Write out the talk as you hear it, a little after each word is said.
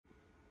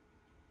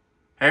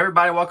Hey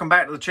everybody, welcome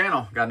back to the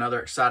channel. Got another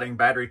exciting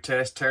battery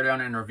test, teardown,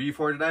 and review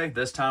for you today,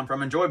 this time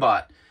from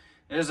EnjoyBot.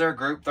 It is their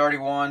Group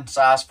 31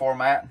 size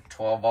format,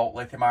 12-volt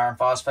lithium iron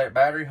phosphate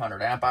battery,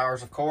 100 amp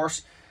hours of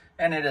course,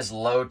 and it is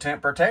low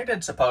temp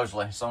protected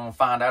supposedly. So I'm going to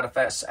find out if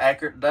that's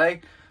accurate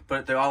today,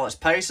 put it through all its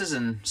paces,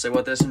 and see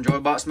what this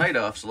EnjoyBot's made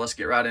of. So let's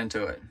get right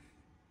into it.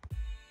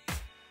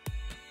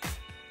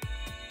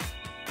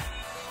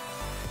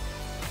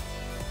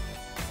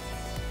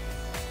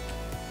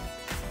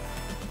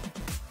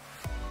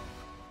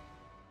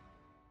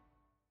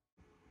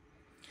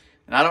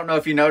 And I don't know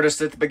if you noticed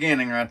at the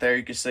beginning right there,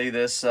 you can see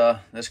this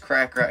this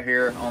crack right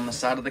here on the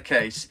side of the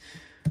case.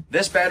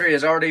 This battery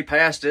has already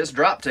passed its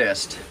drop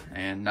test.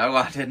 And no,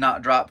 I did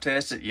not drop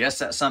test it. Yes,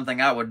 that's something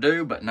I would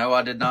do, but no,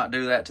 I did not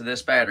do that to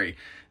this battery.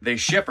 The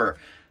shipper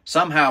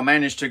somehow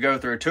managed to go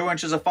through 2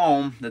 inches of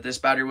foam that this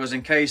battery was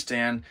encased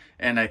in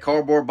a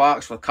cardboard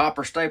box with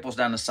copper staples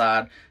down the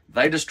side.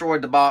 They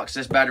destroyed the box.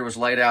 This battery was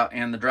laid out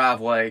in the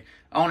driveway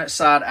on its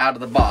side out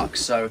of the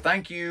box. So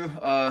thank you,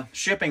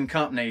 shipping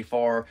company,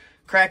 for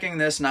cracking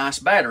this nice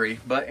battery.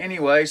 But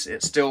anyways,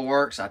 it still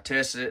works. I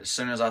tested it as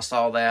soon as I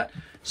saw that.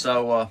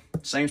 So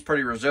seems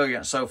pretty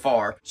resilient so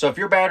far. So if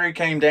your battery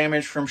came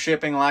damaged from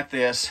shipping like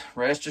this,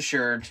 rest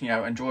assured,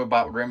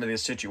 EnjoyBot would remedy the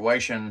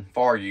situation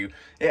for you.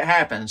 It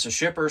happens. The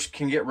shippers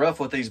can get rough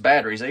with these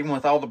batteries. Even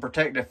with all the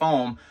protective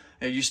foam,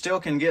 you still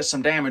can get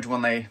some damage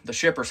when the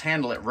shippers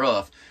handle it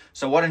rough.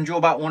 So what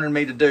EnjoyBot wanted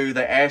me to do,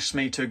 they asked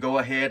me to go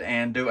ahead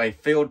and do a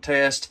field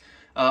test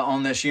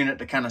on this unit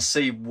to kind of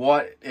see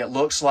what it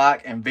looks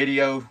like and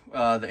video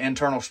the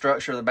internal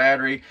structure of the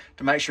battery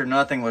to make sure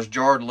nothing was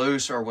jarred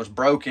loose or was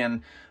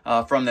broken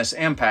from this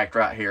impact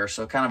right here.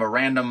 So kind of a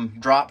random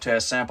drop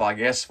test sample, I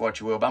guess, what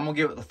you will. But I'm going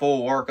to give it the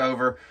full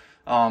workover,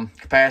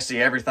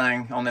 capacity,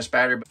 everything on this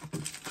battery.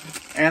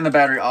 And the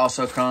battery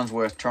also comes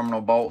with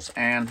terminal bolts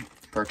and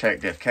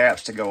protective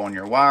caps to go on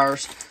your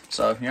wires.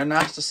 So,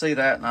 nice to see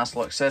that. Nice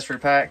little accessory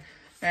pack.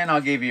 And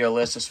I'll give you a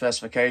list of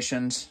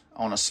specifications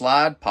on a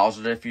slide. Pause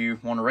it if you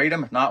want to read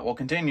them. If not, we'll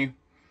continue.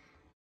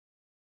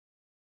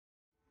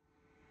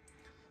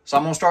 So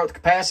I'm going to start the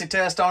capacity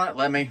test on it.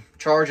 Let me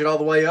charge it all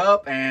the way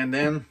up and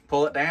then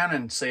pull it down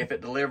and see if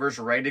it delivers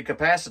rated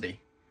capacity.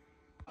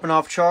 Open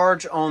off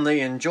charge on the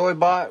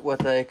EnjoyBot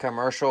with a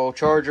commercial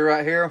charger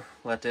right here.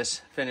 Let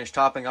this finish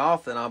topping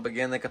off, then I'll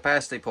begin the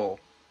capacity pull.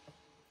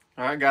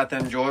 Alright, got the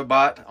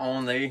EnjoyBot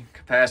on the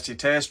capacity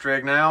test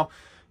rig now.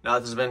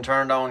 Nothing's been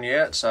turned on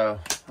yet, so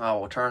I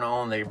will turn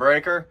on the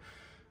breaker.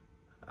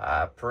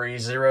 I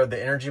pre-zeroed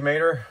the energy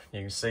meter.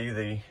 You can see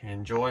the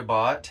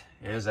EnjoyBot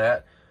is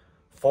at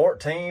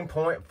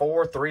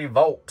 14.43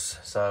 volts.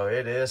 So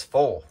it is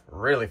full,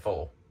 really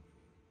full.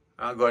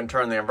 I'll go ahead and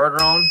turn the inverter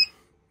on.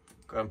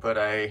 Go ahead and put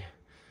a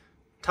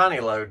tiny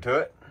load to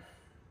it.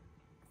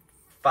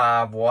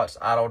 5 watts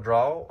idle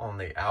draw on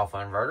the alpha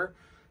inverter.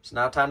 So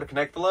now time to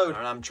connect the load.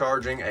 And I'm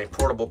charging a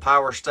portable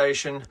power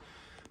station.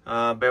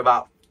 Be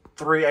about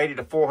 380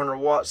 to 400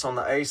 watts on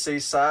the AC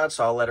side,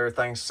 so I'll let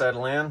everything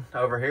settle in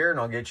over here and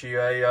I'll get you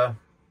a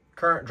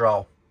current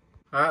draw.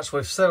 All right, so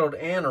we've settled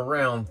in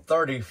around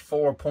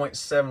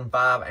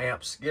 34.75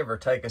 amps, give or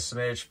take a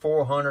smidge,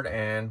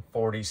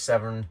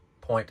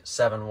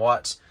 447.7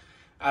 watts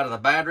out of the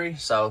battery.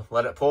 So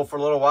let it pull for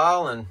a little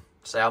while and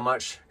see how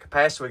much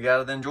capacity we got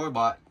of the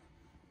EnjoyBot.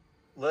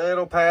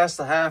 Little past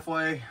the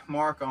halfway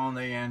mark on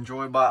the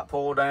EnjoyBot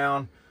pull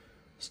down,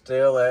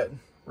 still at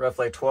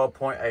roughly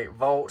 12.8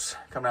 volts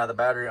coming out of the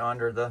battery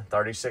under the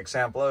 36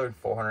 amp load,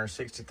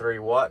 463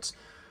 watts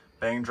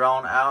being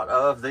drawn out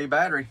of the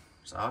battery.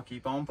 So I'll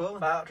keep on pulling.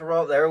 About to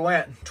roll. There it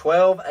went.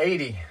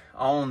 1280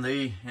 on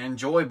the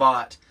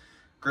EnjoyBot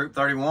Group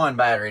 31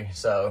 battery.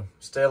 So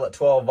still at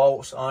 12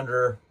 volts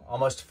under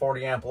almost a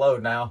 40 amp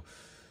load now.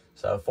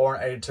 So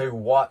 482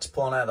 watts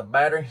pulling out of the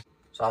battery.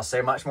 So I'll see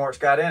how much more it's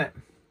got in it.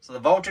 So the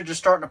voltage is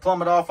starting to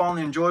plummet off on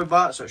the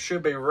EnjoyBot, so it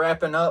should be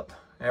wrapping up.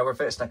 And we're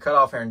fixing to cut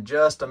off here in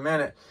just a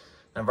minute.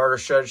 The inverter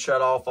should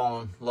shut off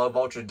on low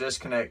voltage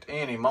disconnect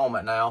any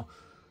moment now.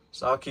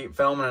 So I'll keep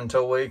filming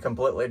until we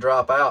completely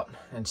drop out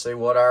and see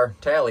what our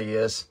tally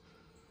is.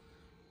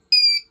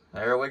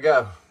 There we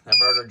go. The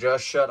inverter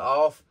just shut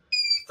off.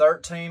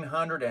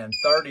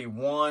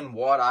 1,331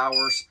 watt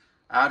hours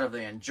out of the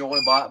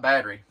EnjoyBot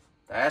battery.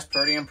 That's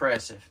pretty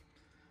impressive.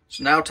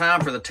 So now time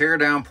for the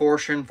teardown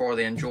portion for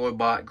the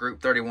EnjoyBot Group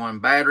 31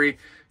 battery.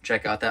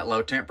 Check out that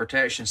low temp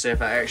protection, see if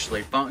it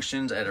actually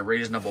functions at a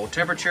reasonable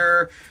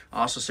temperature.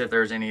 Also see if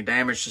there's any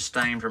damage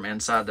sustained from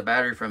inside the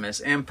battery from this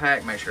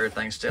impact. Make sure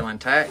everything's still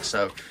intact.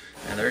 So,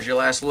 and there's your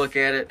last look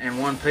at it in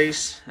one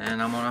piece,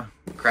 and I'm gonna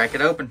crack it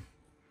open.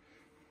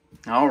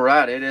 All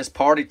right, it is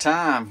party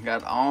time.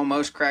 Got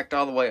almost cracked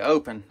all the way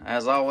open.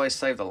 As always,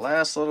 save the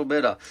last little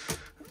bit of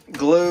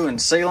glue and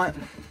sealant.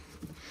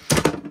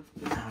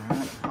 All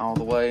right, all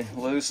the way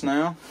loose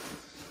now.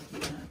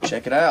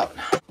 Check it out.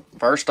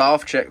 First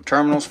off, check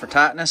terminals for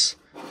tightness.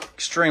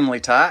 Extremely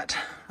tight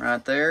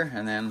right there.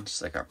 And then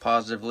stick our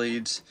positive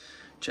leads.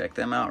 Check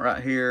them out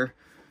right here.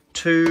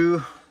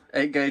 2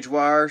 8-gauge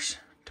wires,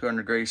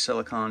 200-degree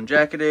silicone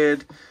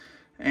jacketed.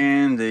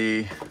 And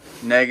the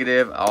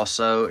negative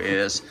also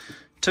is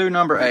 2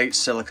 number 8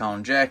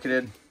 silicone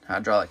jacketed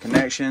hydraulic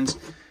connections.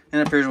 And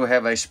it appears we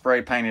have a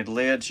spray painted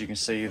lid. So you can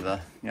see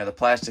the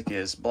plastic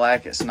is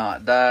black, it's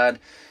not dyed.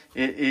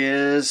 It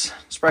is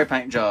spray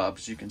paint job.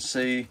 As you can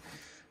see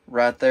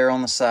right there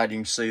on the side, you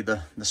can see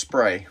the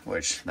spray,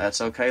 which that's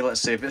okay.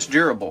 Let's see if it's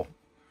durable.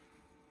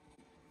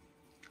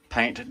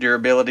 Paint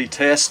durability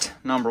test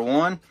number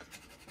 1.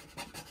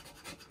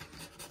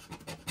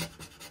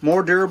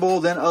 More durable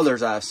than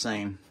others I've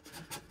seen,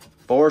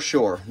 for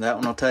sure. That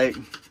one will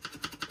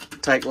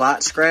take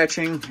light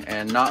scratching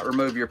and not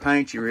remove your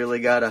paint. You really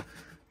gotta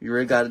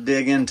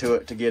dig into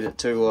it to get it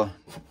to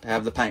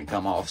have the paint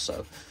come off.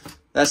 So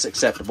that's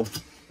acceptable.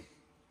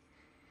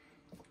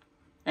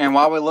 And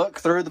while we look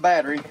through the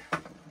battery,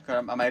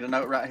 I made a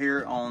note right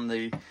here on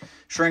the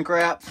shrink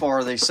wrap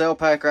for the cell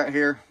pack right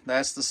here.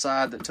 That's the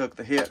side that took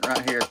the hit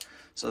right here.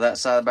 So that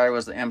side of the battery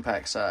was the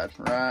impact side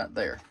right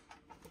there.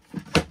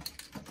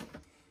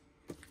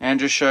 And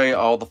just show you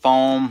all the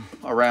foam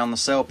around the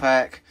cell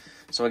pack.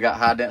 So we got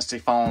high density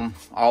foam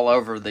all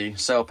over the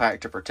cell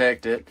pack to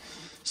protect it.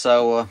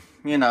 So,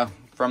 you know,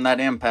 from that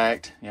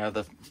impact, you know,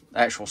 the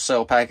actual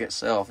cell pack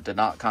itself did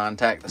not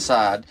contact the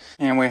side.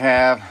 And we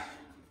have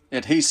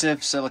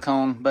adhesive,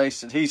 silicone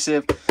based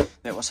adhesive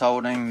that was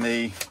holding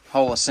the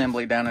whole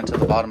assembly down into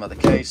the bottom of the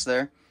case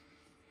there.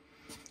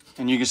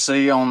 And you can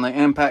see on the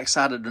impact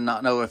side, I do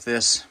not know if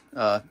this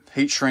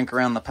heat shrink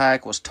around the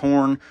pack was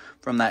torn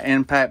from that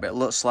impact, but it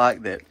looks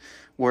like that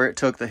where it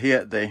took the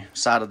hit, the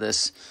side of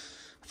this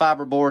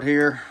fiberboard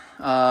here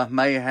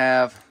may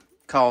have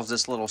caused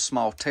this little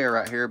small tear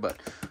right here, but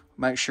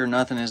make sure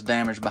nothing is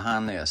damaged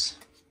behind this.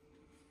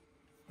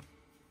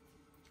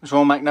 Just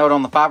want to make note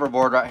on the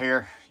fiberboard right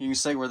here. You can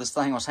see where this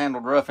thing was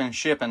handled rough in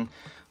shipping.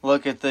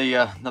 Look at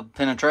the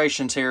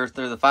penetrations here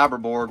through the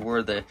fiberboard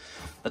where the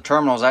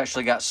terminals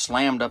actually got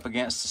slammed up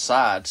against the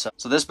side.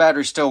 So this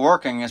battery's still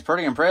working. It's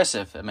pretty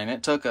impressive. I mean,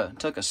 it took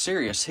a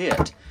serious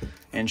hit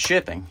in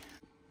shipping.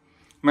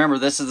 Remember,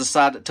 this is the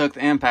side that took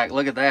the impact.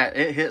 Look at that.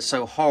 It hit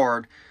so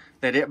hard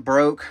that it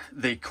broke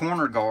the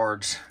corner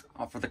guards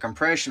for the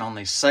compression on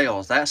these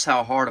cells. That's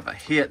how hard of a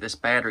hit this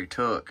battery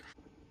took.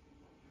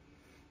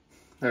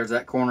 There's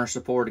that corner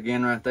support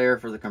again right there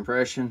for the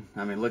compression.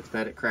 I mean, look at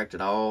that. It cracked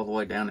it all the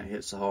way down. It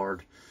hit so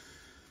hard.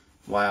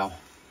 Wow.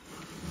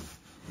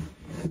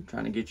 I'm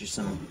trying to get you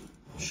some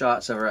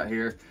shots of it right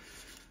here.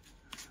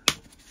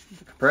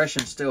 The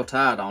compression's still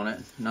tight on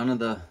it. None of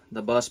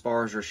the bus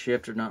bars are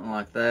shifted, nothing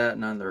like that.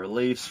 None of the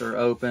reliefs are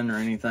open or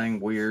anything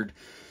weird.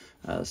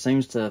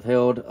 Seems to have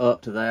held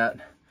up to that,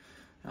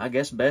 I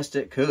guess, best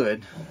it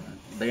could.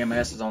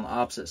 BMS is on the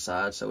opposite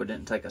side, so it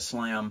didn't take a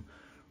slam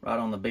right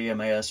on the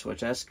BMS,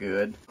 which that's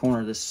good.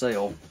 Corner this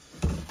cell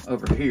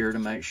over here to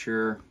make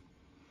sure.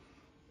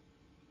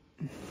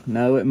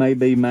 No, it may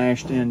be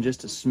mashed in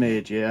just a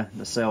smidge. Yeah,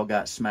 the cell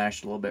got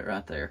smashed a little bit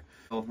right there.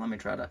 Well, let me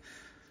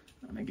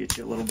get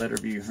you a little better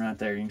view right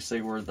there. You can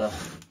see where the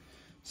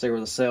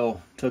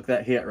cell took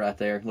that hit right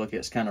there. Look,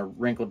 it's kind of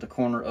wrinkled the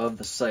corner of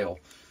the cell.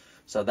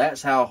 So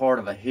that's how hard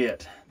of a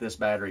hit this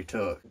battery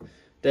took.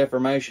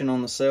 Deformation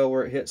on the cell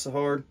where it hit so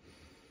hard.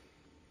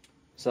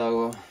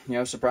 So, you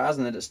know,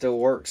 surprising that it still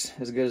works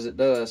as good as it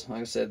does.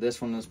 Like I said, this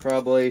one is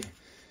probably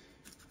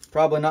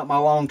not my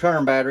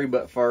long-term battery,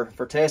 but for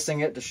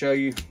testing it to show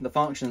you the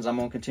functions, I'm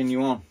going to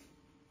continue on.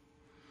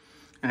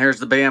 And here's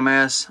the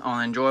BMS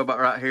on EnjoyBot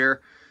right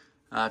here.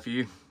 If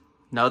you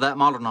know that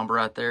model number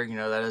right there, you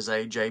know that is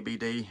a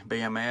JBD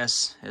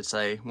BMS. It's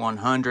a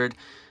 100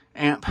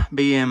 amp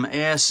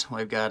BMS.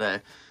 We've got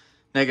a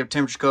negative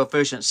temperature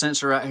coefficient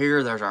sensor right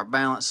here. There's our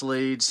balance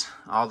leads.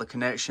 All the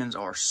connections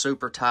are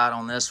super tight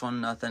on this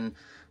one.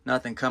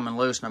 Nothing coming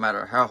loose no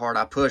matter how hard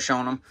I push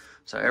on them.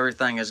 So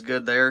everything is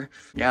good there.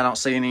 Yeah, I don't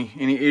see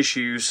any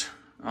issues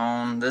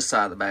on this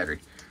side of the battery.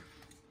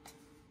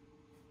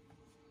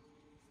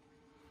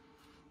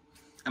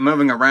 I'm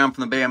moving around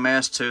from the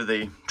BMS to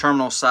the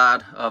terminal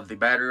side of the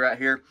battery right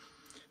here.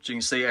 As you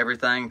can see,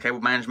 everything,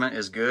 cable management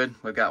is good.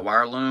 We've got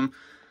wire loom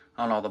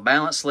on all the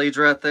balance leads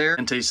right there.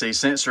 NTC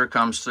sensor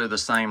comes through the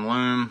same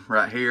loom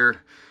right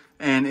here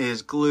and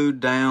is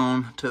glued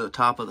down to the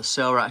top of the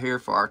cell right here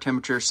for our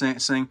temperature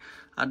sensing.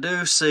 I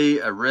do see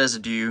a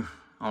residue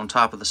on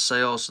top of the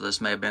cell, so this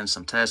may have been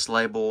some test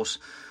labels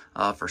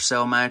for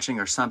cell matching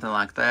or something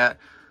like that.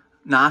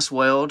 Nice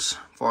welds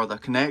for the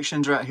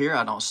connections right here.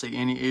 I don't see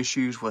any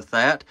issues with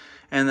that.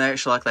 And they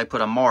actually, like, they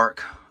put a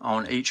mark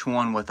on each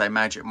one with a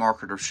magic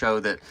marker to show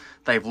that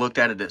they've looked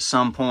at it at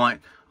some point.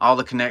 All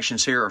the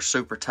connections here are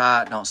super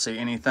tight. Don't see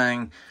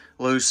anything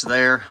loose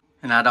there.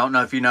 And I don't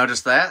know if you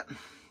noticed that.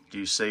 Do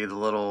you see the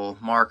little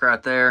mark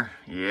right there?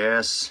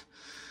 Yes.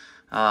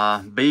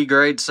 B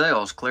grade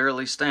cells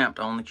clearly stamped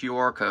on the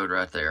QR code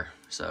right there.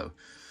 So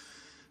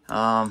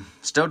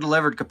still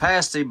delivered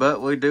capacity,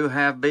 but we do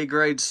have B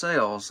grade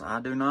cells. I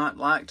do not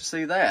like to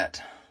see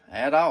that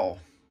at all.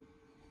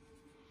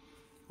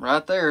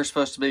 Right there is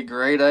supposed to be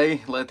grade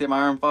A lithium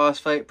iron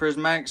phosphate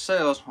prismatic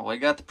cells. Well, we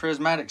got the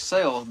prismatic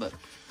cells, but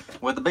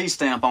with the B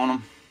stamp on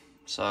them.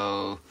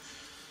 So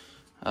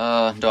do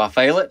I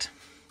fail it?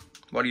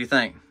 What do you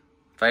think?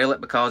 fail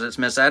it because it's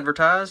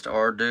misadvertised,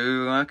 or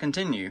do I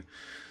continue?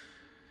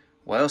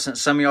 Well,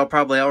 since some of y'all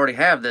probably already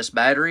have this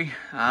battery,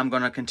 I'm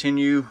going to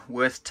continue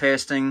with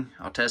testing.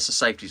 I'll test the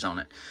safeties on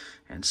it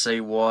and see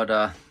what,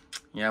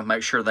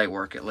 make sure they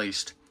work at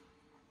least.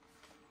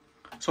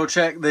 So we'll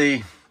check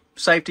the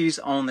safeties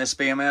on this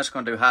BMS.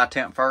 Going to do high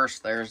temp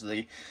first. There's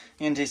the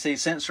NTC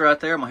sensor right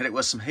there. I'm going to hit it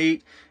with some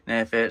heat,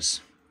 and if it's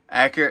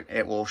accurate,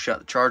 it will shut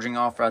the charging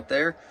off right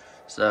there.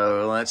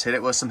 So let's hit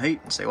it with some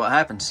heat and see what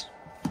happens.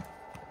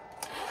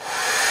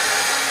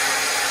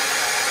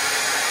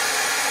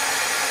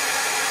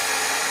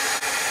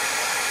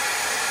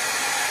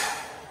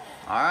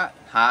 Alright,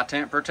 high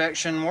temp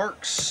protection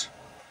works.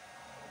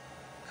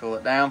 Cool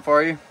it down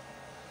for you.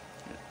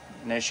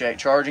 Initiate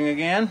charging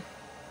again.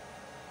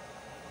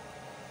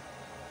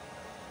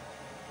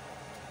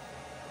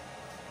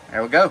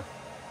 There we go.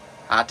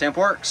 High temp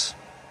works.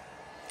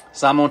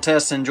 So I'm going to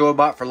test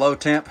EnjoyBot for low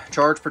temp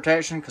charge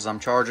protection because I'm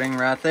charging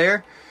right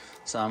there.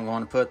 So I'm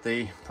going to put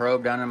the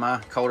probe down in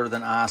my colder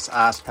than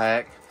ice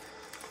pack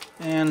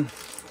and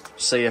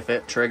see if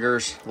it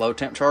triggers low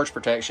temp charge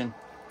protection.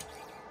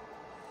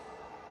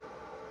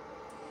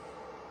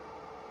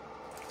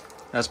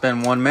 That's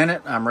been 1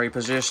 minute. I'm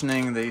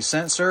repositioning the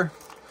sensor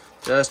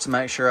just to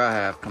make sure I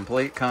have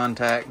complete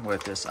contact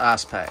with this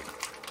ice pack.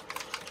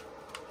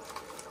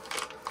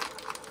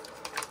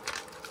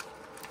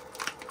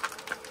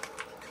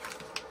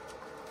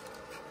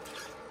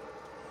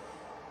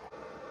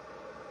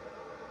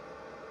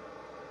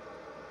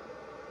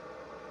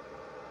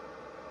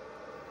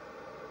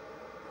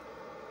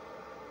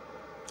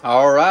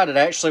 All right, it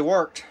actually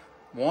worked.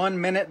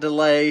 1 minute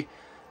delay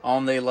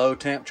on the low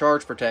temp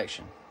charge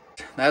protection.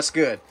 That's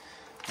good.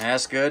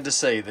 That's good to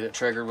see that it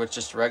triggered with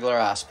just a regular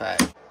ice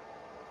pack.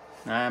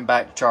 And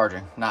back to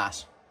charging.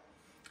 Nice.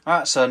 All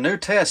right, so new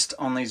test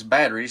on these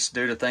batteries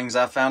due to things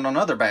I found on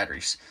other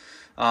batteries.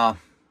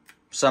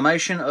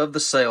 Summation of the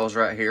cells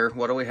right here.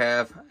 What do we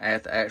have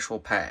at the actual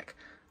pack?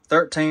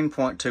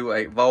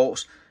 13.28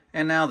 volts.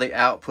 And now the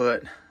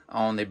output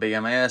on the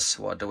BMS.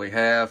 What do we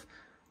have?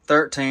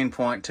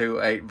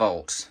 13.28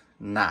 volts.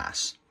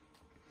 Nice.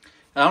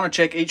 Now, I want to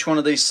check each one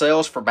of these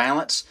cells for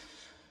balance.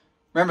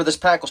 Remember, this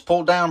pack was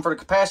pulled down for the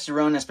capacity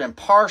run. It's been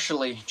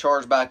partially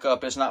charged back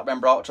up. It's not been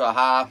brought to a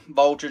high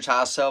voltage,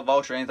 high cell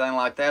voltage, or anything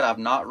like that. I've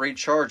not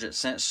recharged it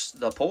since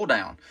the pull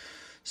down.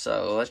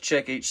 So let's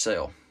check each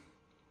cell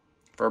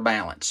for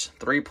balance.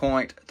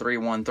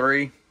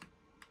 3.313,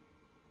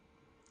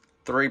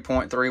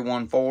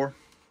 3.314,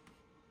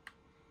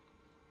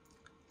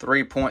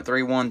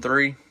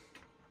 3.313,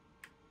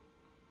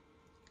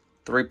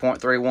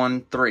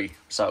 3.313.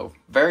 So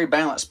very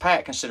balanced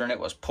pack considering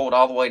it was pulled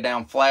all the way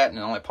down flat and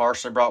only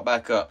partially brought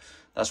back up.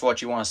 That's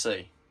what you want to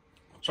see.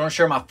 So I want to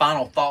share my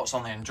final thoughts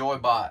on the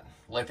EnjoyBot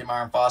lithium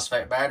iron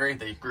phosphate battery,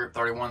 the group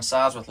 31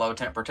 size with low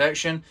temp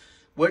protection,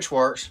 which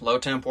works. Low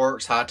temp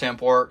works, high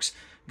temp works.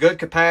 Good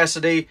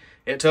capacity.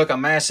 It took a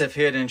massive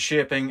hit in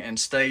shipping and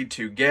stayed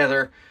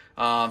together.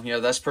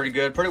 That's pretty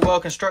good. Pretty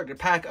well constructed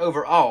pack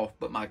overall,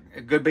 but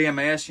a good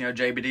BMS,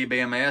 JBD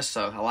BMS,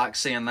 so I like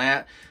seeing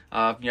that.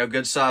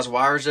 Good size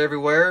wires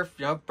everywhere,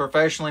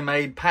 professionally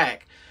made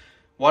pack.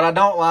 What I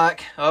don't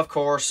like, of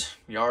course,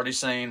 you already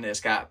seen,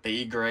 it's got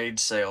B grade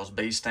cells,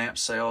 B stamp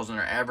cells, and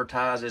they're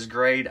advertised as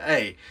grade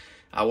A.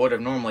 I would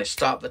have normally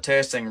stopped the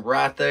testing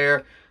right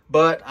there,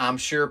 but I'm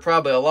sure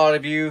probably a lot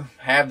of you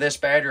have this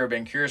battery or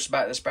been curious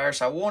about this battery,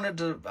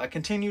 so I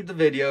continued the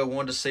video,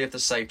 wanted to see if the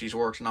safeties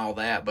works and all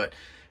that, but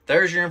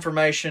there's your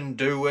information.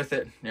 Do with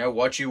it,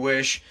 what you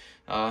wish.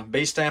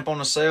 B stamp on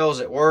the cells,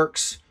 it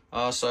works.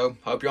 So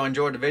hope y'all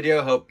enjoyed the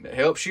video. Hope it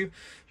helps you.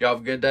 Y'all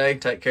have a good day.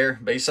 Take care.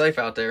 Be safe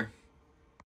out there.